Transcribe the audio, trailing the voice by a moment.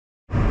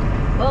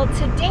Well,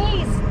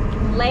 today's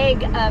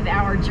leg of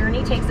our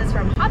journey takes us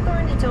from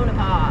Hawthorne to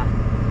Tonopah.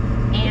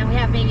 And we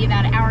have maybe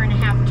about an hour and a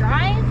half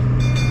drive.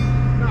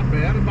 Not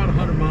bad, about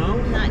 100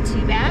 miles. Not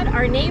too bad.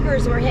 Our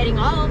neighbors were heading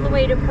all the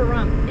way to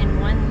Pahrump in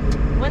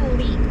one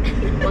leap.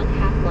 In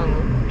 1/2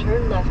 mile,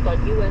 turn left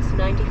on US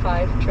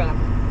 95 track.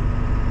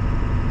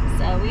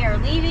 So we are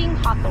leaving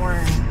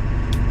Hawthorne,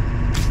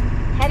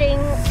 heading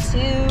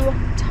to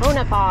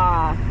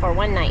Tonopah for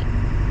one night. In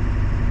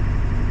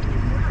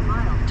 1/4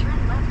 mile,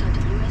 turn left onto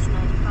US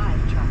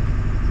 95 track.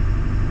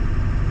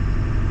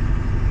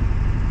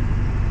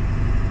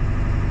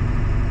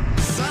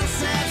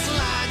 Sunsets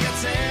like a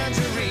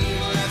tangerine.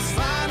 Let's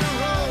find a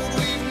road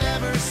we've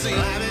never seen.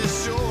 Life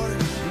is short,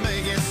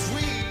 make it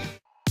sweet.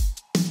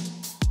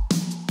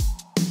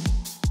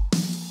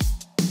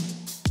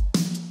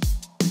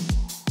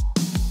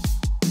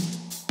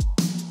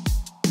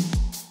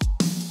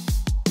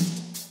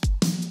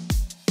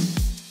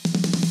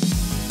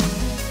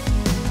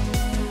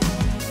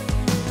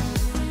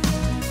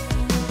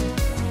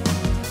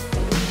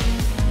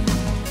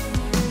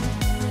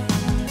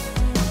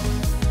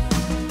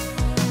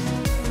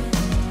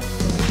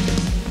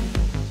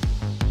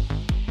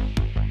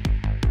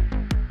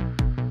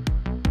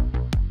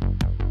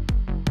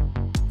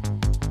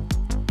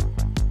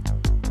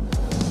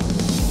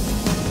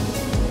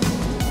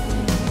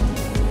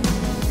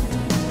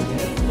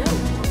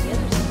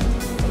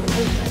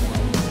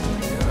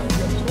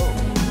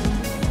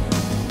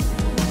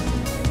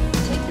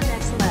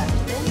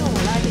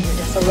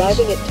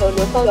 Arriving at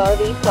Tonopah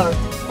RV Park,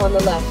 on the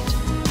left.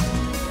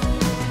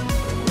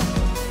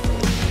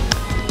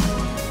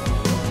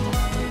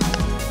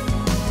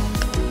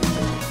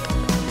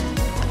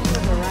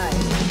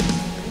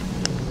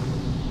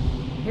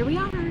 Here we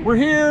are. We're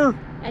here.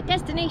 At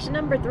destination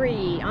number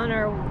 3 on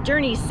our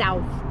journey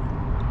south.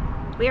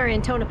 We are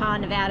in Tonopah,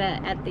 Nevada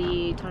at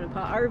the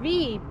Tonopah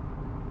RV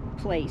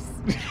place.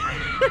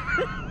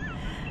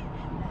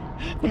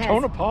 The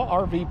Tonopah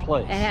RV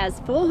place. It has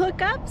full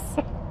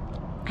hookups.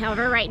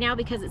 However, right now,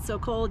 because it's so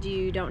cold,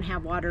 you don't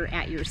have water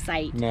at your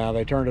site. No,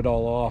 they turned it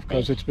all off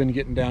because it's been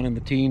getting down in the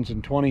teens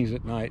and 20s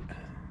at night.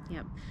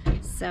 Yep.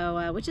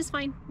 So, which is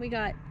fine. We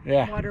got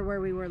water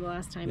where we were the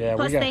last time. Yeah,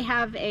 plus, they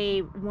have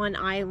one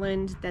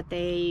island that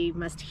they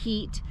must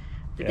heat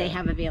that they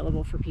have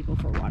available for people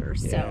for water.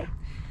 Yeah.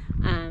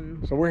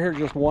 So we're here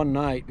just one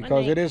night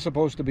because it is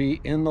supposed to be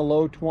in the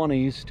low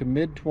 20s to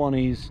mid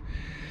 20s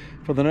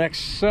for the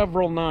next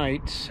several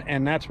nights,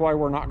 and that's why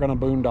we're not going to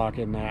boondock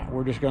in that.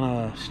 We're just going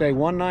to stay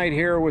one night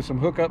here with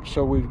some hookups,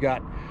 so we've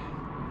got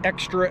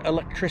extra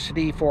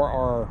electricity for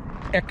our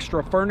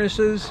extra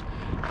furnaces,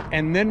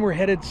 and then we're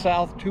headed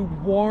south to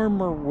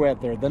warmer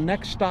weather. The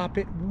next stop,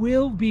 it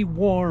will be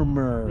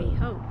warmer. We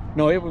hope.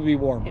 No, it will be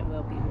warmer. It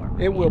will be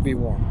warmer. It will be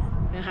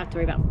warmer. We don't have to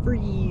worry about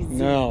freezing.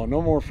 No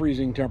more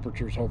freezing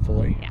temperatures,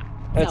 hopefully. Yeah.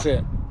 That's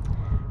it.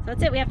 So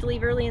that's it. We have to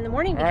leave early in the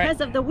morning because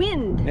of the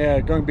wind. Yeah,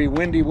 it's going to be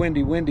windy when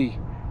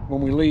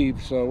we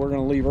leave, so we're going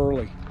to leave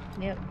early.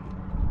 Yep.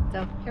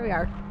 So here we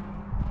are.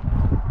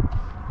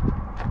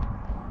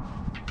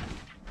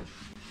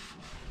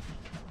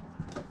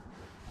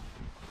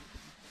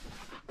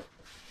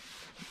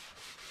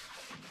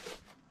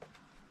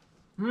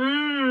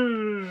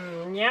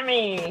 Mmm,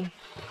 yummy.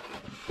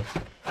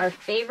 Our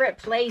favorite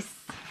place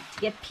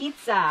to get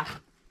pizza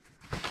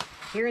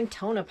here in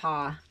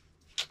Tonopah.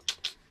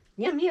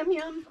 Yum, yum,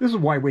 yum. This is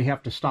why we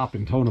have to stop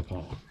in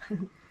Tonopah.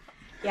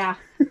 Yeah,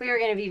 we were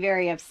going to be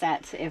very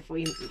upset if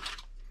we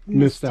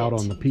missed out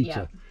on the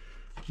pizza.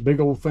 Yep. Big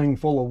old thing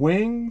full of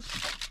wings.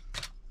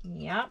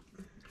 Yep.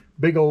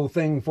 Big old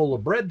thing full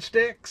of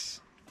breadsticks.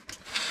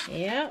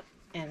 Yep.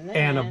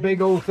 And a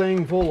big old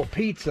thing full of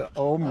pizza.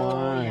 Oh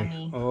my.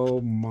 Yummy.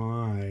 Oh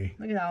my.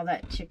 Look at all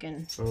that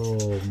chicken.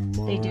 Oh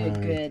my. They do it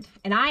good.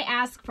 And I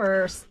ask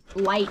for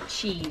light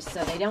cheese,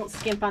 so they don't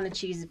skimp on the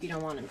cheese if you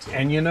don't want them to.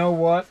 And you know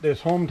what?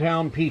 This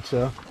Hometown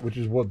Pizza, which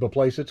is what the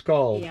place it's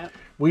called, yep.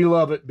 We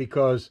love it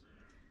because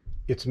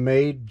it's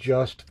made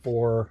just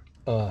for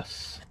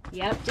us.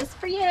 Yep, just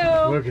for you.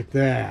 Look at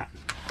that.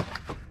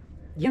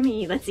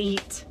 Yummy. Let's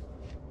eat.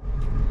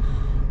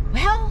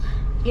 Well,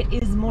 it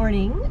is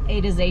morning.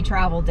 It is a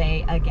travel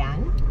day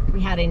again. We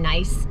had a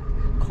nice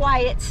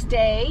quiet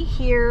stay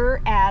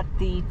here at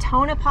the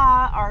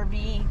Tonopah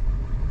RV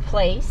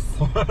place.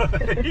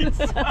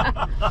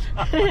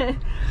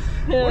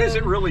 What is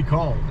it really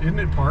called? Isn't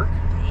it park?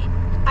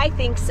 I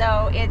think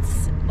so.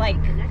 It's like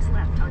Next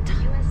left onto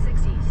US 6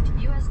 East,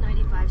 US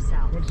 95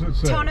 South. What's it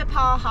say?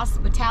 Tonopah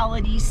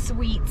Hospitality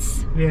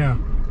Suites Yeah.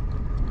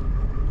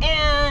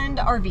 and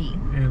RV.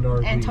 And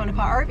RV. And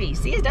Tonopah RV.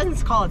 See, it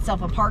doesn't call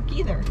itself a park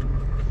either.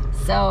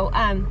 So,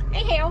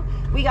 anyhow,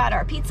 we got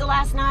our pizza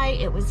last night.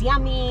 It was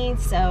yummy.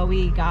 So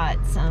we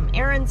got some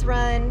errands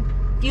run,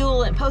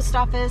 fuel and post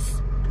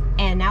office.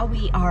 And now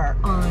we are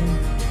on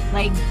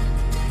leg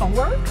 4.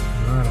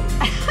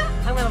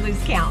 I'm going to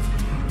lose count.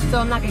 So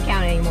I'm not going to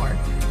count anymore.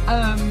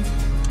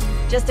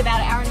 Just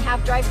about an hour and a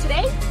half drive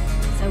today.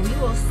 So we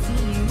will see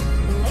you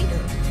later.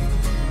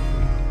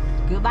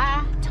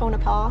 Goodbye,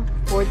 Tonopah,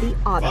 for the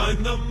autumn.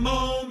 Find the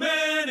moment.